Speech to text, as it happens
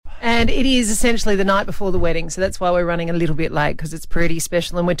And it is essentially the night before the wedding, so that's why we're running a little bit late, because it's pretty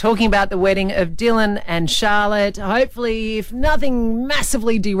special. And we're talking about the wedding of Dylan and Charlotte. Hopefully, if nothing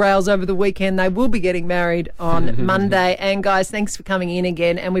massively derails over the weekend, they will be getting married on Monday. And guys, thanks for coming in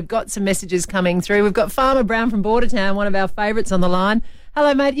again. And we've got some messages coming through. We've got Farmer Brown from Bordertown, one of our favourites, on the line.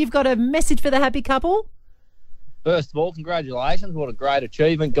 Hello, mate. You've got a message for the happy couple? First of all, congratulations. What a great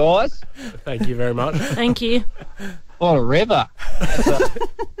achievement, guys. Thank you very much. Thank you. What a river.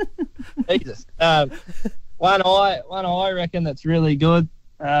 Jesus. One I reckon that's really good.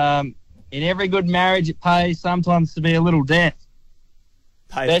 In every good marriage, it pays sometimes to be a little deaf.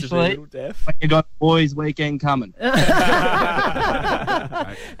 Especially when you got boys' weekend coming. And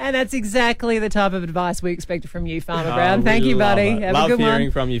that's exactly the type of advice we expected from you, Farmer Brown. Thank you, buddy. Have love a good hearing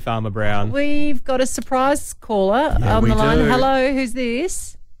one. from you, Farmer Brown. We've got a surprise caller on the line. Hello, who's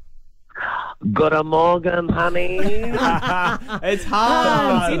this? Good morning, honey. It's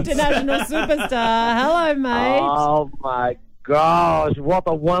Hans. International superstar. Hello, mate. Oh, my gosh. What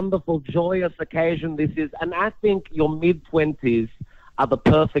a wonderful, joyous occasion this is. And I think your mid-20s are the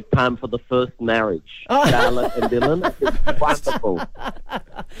perfect time for the first marriage, Charlotte and Dylan. It's wonderful.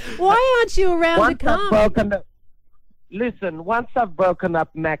 Why aren't you around to come? Listen, once I've broken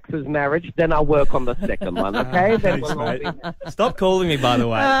up Max's marriage, then I'll work on the second one, okay? Then Thanks, mate. Stop calling me, by the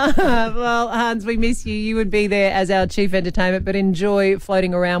way. Well, Hans, we miss you. You would be there as our chief entertainment, but enjoy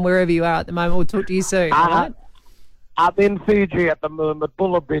floating around wherever you are at the moment. We'll talk to you soon, all right? I'm in Fiji at the moment,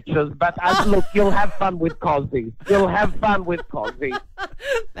 full of bitches, but look, you'll have fun with Cosby. You'll have fun with Cosby.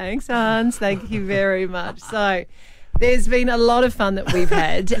 Thanks, Hans. Thank you very much. So there's been a lot of fun that we've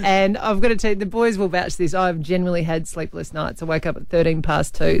had, and I've got to tell you, the boys will vouch this. I've generally had sleepless nights. I woke up at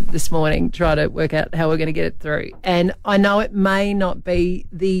 2:13 this morning, try to work out how we're going to get it through. And I know it may not be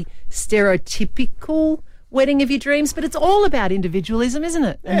the stereotypical wedding of your dreams, but it's all about individualism, isn't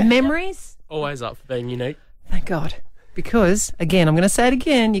it? And memories. Always up for being unique. Thank God. Because, again, I'm going to say it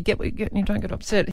again, you get what you get and you don't get upset.